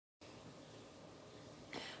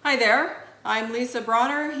Hi there, I'm Lisa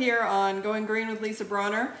Bronner here on Going Green with Lisa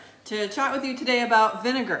Bronner to chat with you today about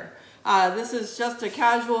vinegar. This is just a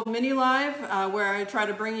casual mini live where I try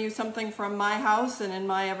to bring you something from my house and in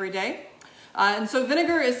my everyday. And so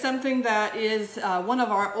vinegar is something that is one of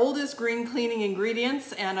our oldest green cleaning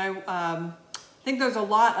ingredients, and I think there's a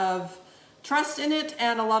lot of trust in it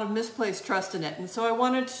and a lot of misplaced trust in it. And so I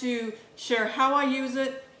wanted to share how I use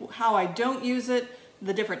it, how I don't use it,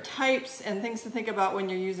 the different types and things to think about when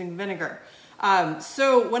you're using vinegar.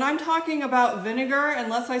 So when I'm talking about vinegar,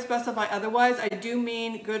 unless I specify otherwise, I do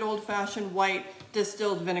mean good old-fashioned white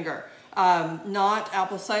distilled vinegar, not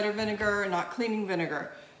apple cider vinegar, not cleaning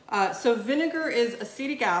vinegar. So vinegar is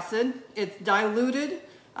acetic acid. It's diluted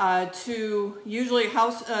to usually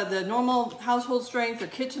the normal household strength or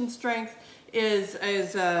kitchen strength is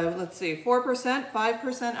let's see, 4%,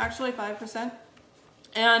 5%, actually 5%.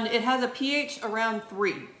 And it has a pH around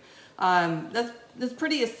 3. That's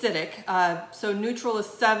pretty acidic. So neutral is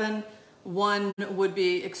 7, 1 would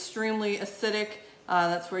be extremely acidic.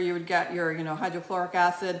 That's where you would get your hydrochloric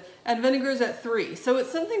acid, and vinegar is at 3. So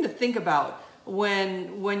it's something to think about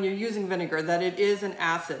when you're using vinegar, that it is an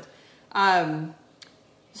acid.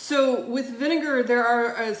 So with vinegar, there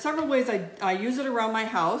are several ways I use it around my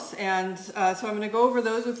house, and so I'm going to go over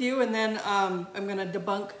those with you, and then I'm going to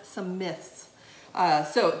debunk some myths.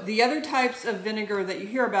 So the other types of vinegar that you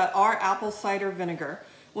hear about are apple cider vinegar.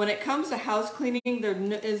 When it comes to house cleaning, there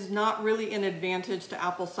is not really an advantage to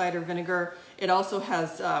apple cider vinegar. It also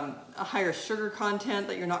has a higher sugar content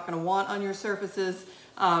that you're not going to want on your surfaces.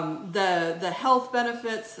 The health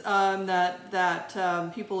benefits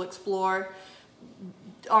that people explore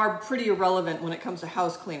are pretty irrelevant when it comes to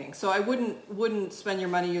house cleaning. So I wouldn't spend your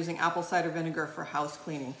money using apple cider vinegar for house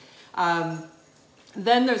cleaning.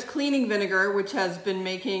 Then there's cleaning vinegar, which has been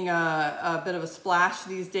making a bit of a splash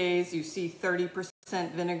these days. You see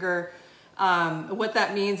 30% vinegar. What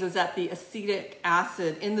that means is that the acetic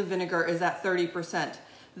acid in the vinegar is at 30%.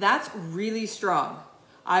 That's really strong.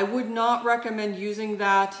 I would not recommend using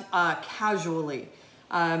that casually,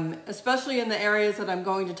 especially in the areas that I'm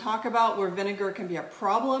going to talk about where vinegar can be a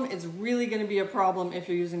problem. It's really going to be a problem if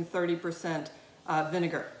you're using 30%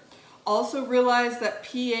 vinegar. Also realize that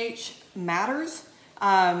pH matters.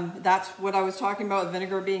 That's what I was talking about with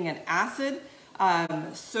vinegar being an acid.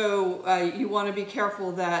 So you want to be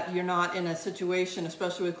careful that you're not in a situation,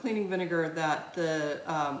 especially with cleaning vinegar, that the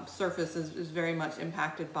surface is very much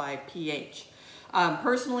impacted by pH.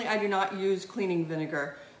 Personally, I do not use cleaning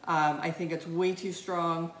vinegar. I think it's way too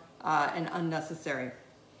strong and unnecessary.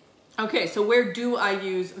 Okay, so where do I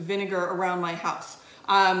use vinegar around my house?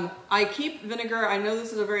 I keep vinegar. I know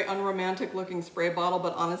this is a very unromantic looking spray bottle,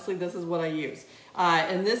 but honestly, this is what I use.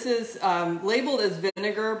 And this is labeled as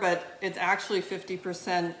vinegar, but it's actually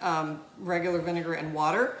 50% regular vinegar and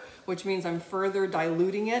water, which means I'm further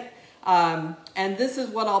diluting it. And this is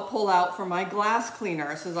what I'll pull out for my glass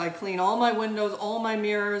cleaner. So I clean all my windows, all my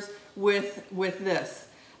mirrors with this.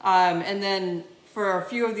 And then for a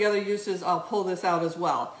few of the other uses, I'll pull this out as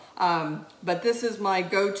well. But this is my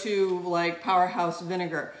go-to like powerhouse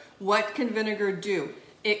vinegar. What can vinegar do?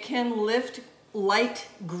 It can lift light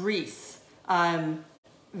grease.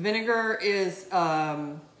 Vinegar is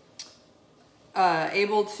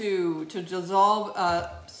able to dissolve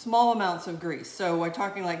small amounts of grease. So we're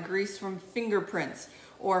talking like grease from fingerprints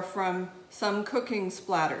or from some cooking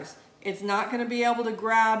splatters. It's not going to be able to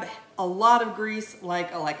grab a lot of grease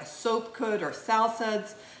like a soap could or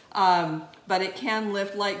salsads, but it can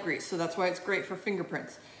lift light grease. So that's why it's great for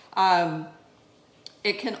fingerprints.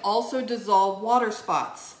 It can also dissolve water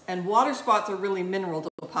spots, and water spots are really mineral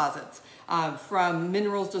deposits from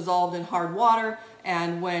minerals dissolved in hard water.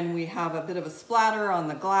 And when we have a bit of a splatter on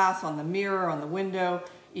the glass, on the mirror, on the window,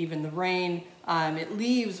 even the rain, it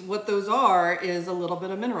leaves, what those are is a little bit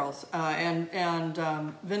of minerals, and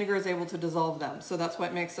vinegar is able to dissolve them. So that's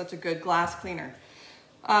what makes such a good glass cleaner.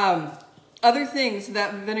 Other things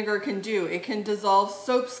that vinegar can do, it can dissolve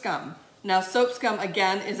soap scum. Now, soap scum,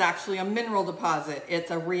 again, is actually a mineral deposit.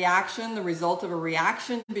 It's a reaction, the result of a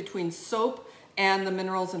reaction between soap and the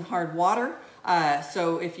minerals in hard water.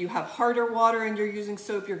 So if you have harder water and you're using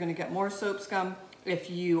soap, you're going to get more soap scum. If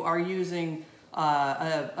you are using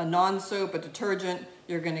a non-soap, a detergent,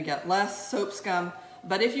 you're going to get less soap scum.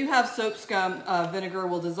 But if you have soap scum, vinegar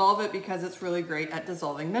will dissolve it because it's really great at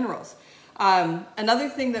dissolving minerals. Another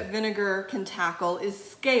thing that vinegar can tackle is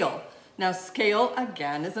scale. Now, scale,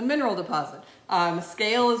 again, is a mineral deposit.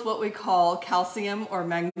 Scale is what we call calcium or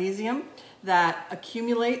magnesium that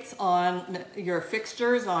accumulates on your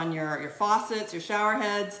fixtures, on your faucets, your shower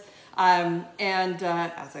heads,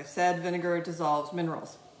 as I've said, vinegar dissolves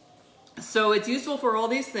minerals. So it's useful for all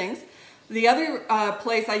these things. The other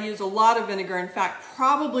place I use a lot of vinegar, in fact,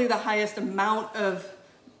 probably the highest amount of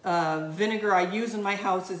vinegar I use in my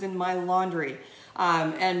house is in my laundry.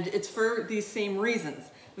 And it's for these same reasons.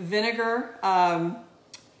 Vinegar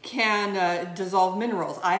can dissolve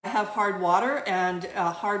minerals. I have hard water, and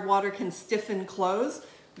hard water can stiffen clothes.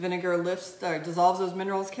 Vinegar dissolves those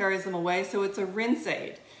minerals, carries them away, so it's a rinse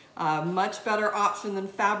aid. Much better option than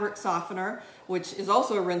fabric softener, which is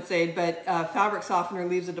also a rinse aid, but fabric softener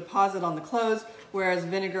leaves a deposit on the clothes, whereas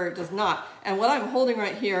vinegar does not. And what I'm holding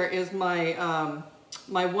right here is my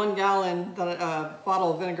my 1 gallon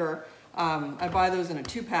bottle of vinegar. I buy those in a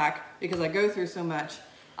 2-pack because I go through so much.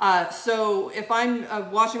 So if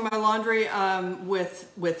I'm washing my laundry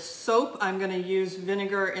with soap, I'm going to use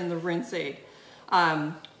vinegar in the rinse aid.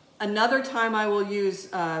 Another time I will use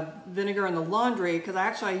vinegar in the laundry, because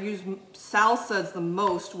I use Sal Suds the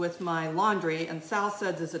most with my laundry, and Sal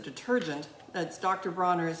Suds is a detergent. That's Dr.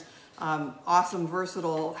 Bronner's awesome,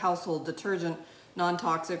 versatile household detergent,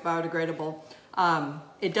 non-toxic, biodegradable.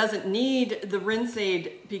 It doesn't need the rinse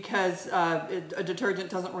aid because a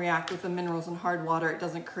detergent doesn't react with the minerals in hard water. It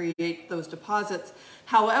doesn't create those deposits.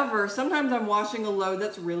 However, sometimes I'm washing a load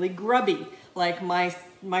that's really grubby, like my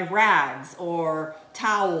rags or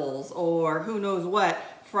towels or who knows what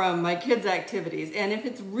from my kids' activities. And if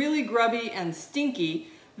it's really grubby and stinky,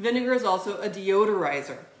 vinegar is also a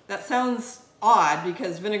deodorizer. That sounds odd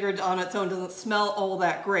because vinegar on its own doesn't smell all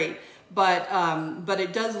that great. But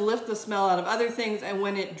it does lift the smell out of other things, and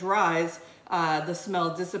when it dries, the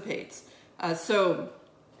smell dissipates. So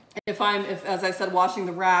if as I said, washing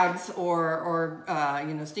the rags or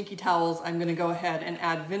stinky towels, I'm going to go ahead and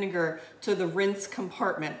add vinegar to the rinse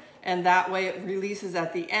compartment, and that way it releases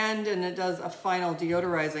at the end and it does a final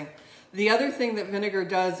deodorizing. The other thing that vinegar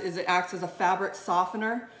does is it acts as a fabric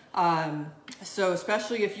softener. So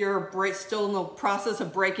especially if you're still in the process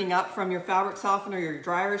of breaking up from your fabric softener, your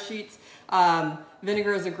dryer sheets,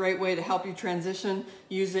 vinegar is a great way to help you transition.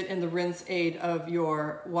 Use it in the rinse aid of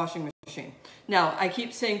your washing machine. Now, I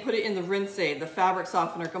keep saying put it in the rinse aid, the fabric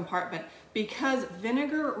softener compartment, because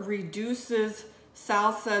vinegar reduces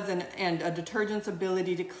Sal Suds and a detergent's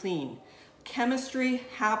ability to clean. Chemistry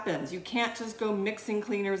happens. You can't just go mixing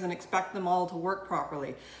cleaners and expect them all to work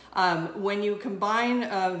properly. When you combine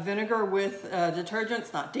vinegar with detergent,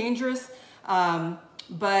 it's not dangerous,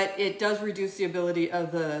 but it does reduce the ability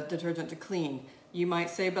of the detergent to clean. You might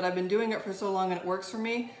say, but I've been doing it for so long and it works for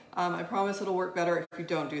me. I promise it'll work better if you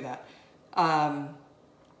don't do that.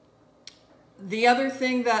 The other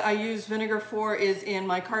thing that I use vinegar for is in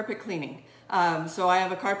my carpet cleaning. So I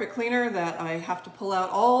have a carpet cleaner that I have to pull out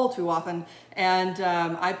all too often, and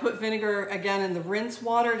I put vinegar again in the rinse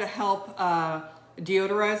water to help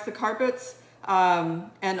deodorize the carpets,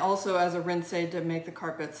 and also as a rinse aid to make the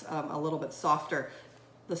carpets a little bit softer.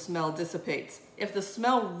 The smell dissipates. If the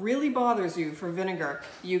smell really bothers you for vinegar,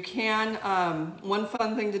 you can, one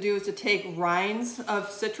fun thing to do is to take rinds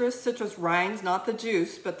of citrus rinds, not the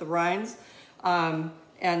juice, but the rinds,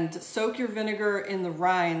 and soak your vinegar in the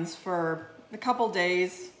rinds for a couple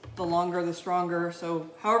days. The longer, the stronger. So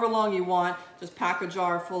however long you want, just pack a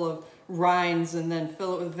jar full of rinds and then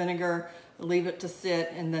fill it with vinegar, leave it to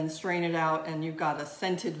sit, and then strain it out, and you've got a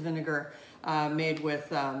scented vinegar made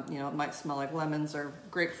with, it might smell like lemons or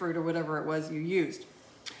grapefruit or whatever it was you used.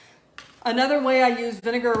 Another way I use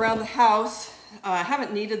vinegar around the house, I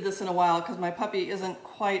haven't needed this in a while because my puppy isn't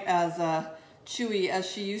quite as chewy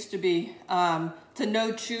as she used to be, to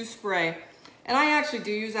no chew spray. And I actually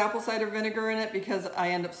do use apple cider vinegar in it because I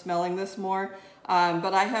end up smelling this more.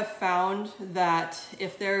 But I have found that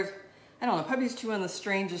if there's, I don't know, puppies chew on the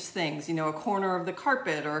strangest things, a corner of the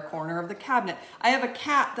carpet or a corner of the cabinet. I have a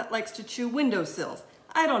cat that likes to chew windowsills.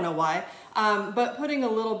 I don't know why, but putting a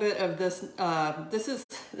little bit of this, this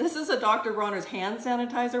is a Dr. Bronner's hand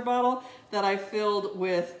sanitizer bottle that I filled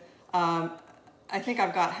with, I think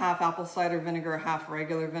I've got half apple cider vinegar, half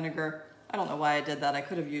regular vinegar. I don't know why I did that. I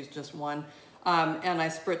could have used just one. And I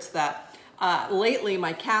spritzed that. Lately,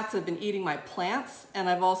 my cats have been eating my plants, and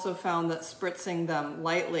I've also found that spritzing them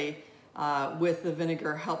lightly with the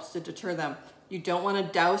vinegar helps to deter them. You don't want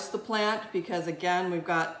to douse the plant because, again, we've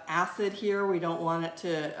got acid here. We don't want it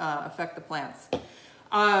to affect the plants.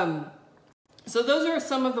 So those are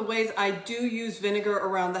some of the ways I do use vinegar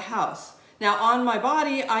around the house. Now, on my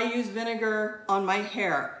body, I use vinegar on my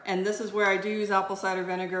hair, and this is where I do use apple cider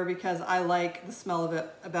vinegar because I like the smell of it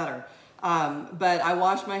better. But I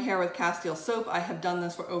wash my hair with Castile soap. I have done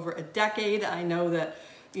this for over a decade. I know that,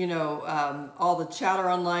 all the chatter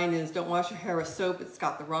online is don't wash your hair with soap. It's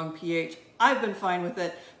got the wrong pH. I've been fine with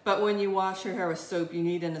it, but when you wash your hair with soap, you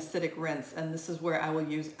need an acidic rinse, and this is where I will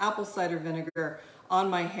use apple cider vinegar on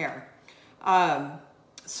my hair.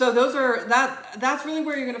 So that's really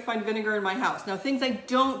where you're going to find vinegar in my house. Now, things I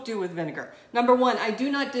don't do with vinegar. Number one, I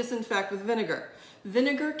do not disinfect with vinegar.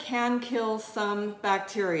 Vinegar can kill some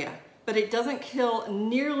bacteria, but it doesn't kill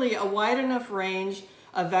nearly a wide enough range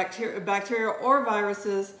of bacteria or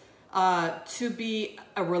viruses to be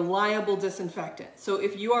a reliable disinfectant. So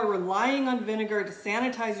if you are relying on vinegar to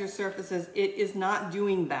sanitize your surfaces, it is not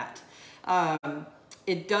doing that.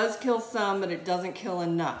 It does kill some, but it doesn't kill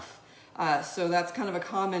enough. So that's kind of a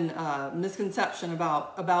common misconception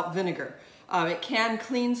about vinegar. It can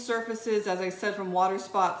clean surfaces, as I said, from water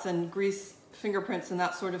spots and grease fingerprints and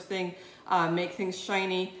that sort of thing, make things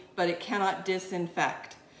shiny, but it cannot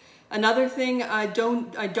disinfect. Another thing I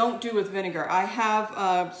don't do with vinegar, I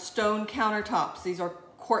have stone countertops. These are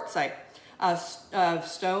quartzite.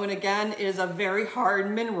 Stone, again, is a very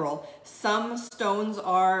hard mineral. Some stones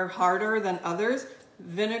are harder than others.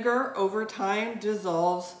 Vinegar, over time,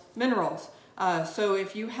 dissolves minerals. So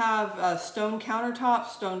if you have stone countertops,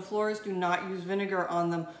 stone floors, do not use vinegar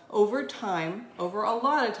on them. Over time, over a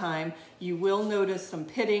lot of time, you will notice some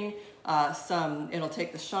pitting, it'll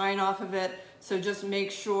take the shine off of it. So just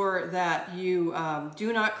make sure that you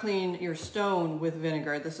do not clean your stone with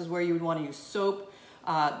vinegar. This is where you would want to use soap.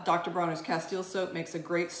 Dr. Bronner's Castile soap makes a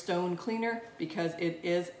great stone cleaner because it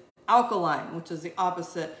is alkaline, which is the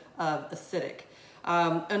opposite of acidic.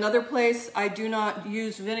 Another place I do not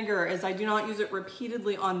use vinegar is I do not use it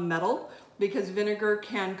repeatedly on metal because vinegar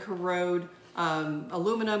can corrode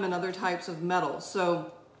aluminum and other types of metals.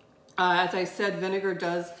 So as I said, vinegar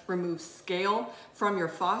does remove scale from your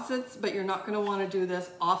faucets, but you're not going to want to do this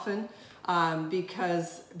often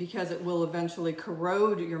because it will eventually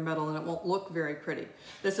corrode your metal and it won't look very pretty.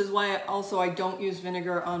 This is why I don't use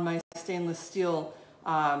vinegar on my stainless steel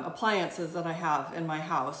appliances that I have in my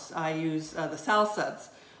house. I use the Salsets.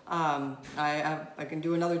 I can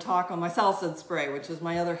do another talk on my Salset spray, which is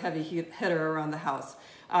my other heavy hitter around the house.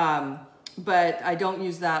 But I don't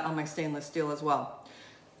use that on my stainless steel as well.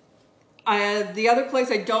 The other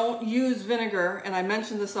place I don't use vinegar, and I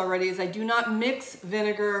mentioned this already, is I do not mix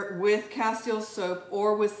vinegar with Castile soap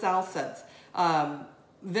or with Salsets.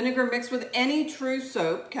 Vinegar mixed with any true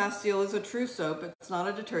soap, Castile is a true soap, it's not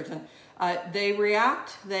a detergent, they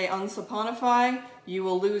react, they unsaponify, you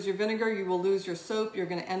will lose your vinegar, you will lose your soap, you're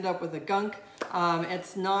going to end up with a gunk.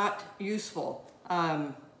 It's not useful.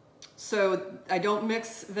 So I don't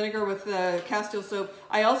mix vinegar with the Castile soap.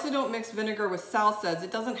 I also don't mix vinegar with Salsets.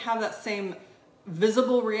 It doesn't have that same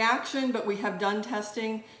visible reaction, but we have done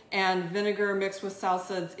testing, and vinegar mixed with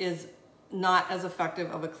Salsets is not as effective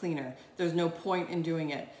of a cleaner. There's no point in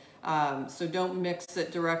doing it. So don't mix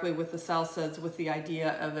it directly with the Salsets with the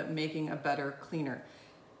idea of it making a better cleaner.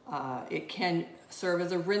 It can serve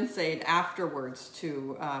as a rinse aid afterwards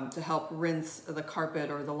to help rinse the carpet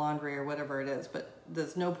or the laundry or whatever it is, but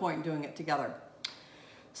there's no point in doing it together.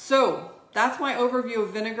 So that's my overview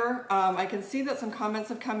of vinegar. I can see that some comments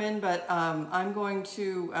have come in, but I'm going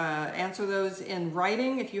to answer those in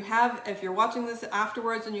writing. If you're watching this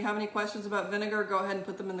afterwards and you have any questions about vinegar, go ahead and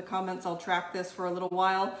put them in the comments. I'll track this for a little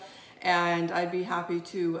while, and I'd be happy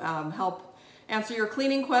to help answer your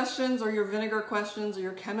cleaning questions or your vinegar questions or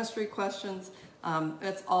your chemistry questions.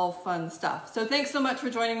 It's all fun stuff. So thanks so much for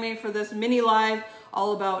joining me for this mini live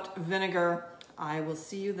all about vinegar. I will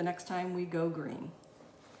see you the next time we go green.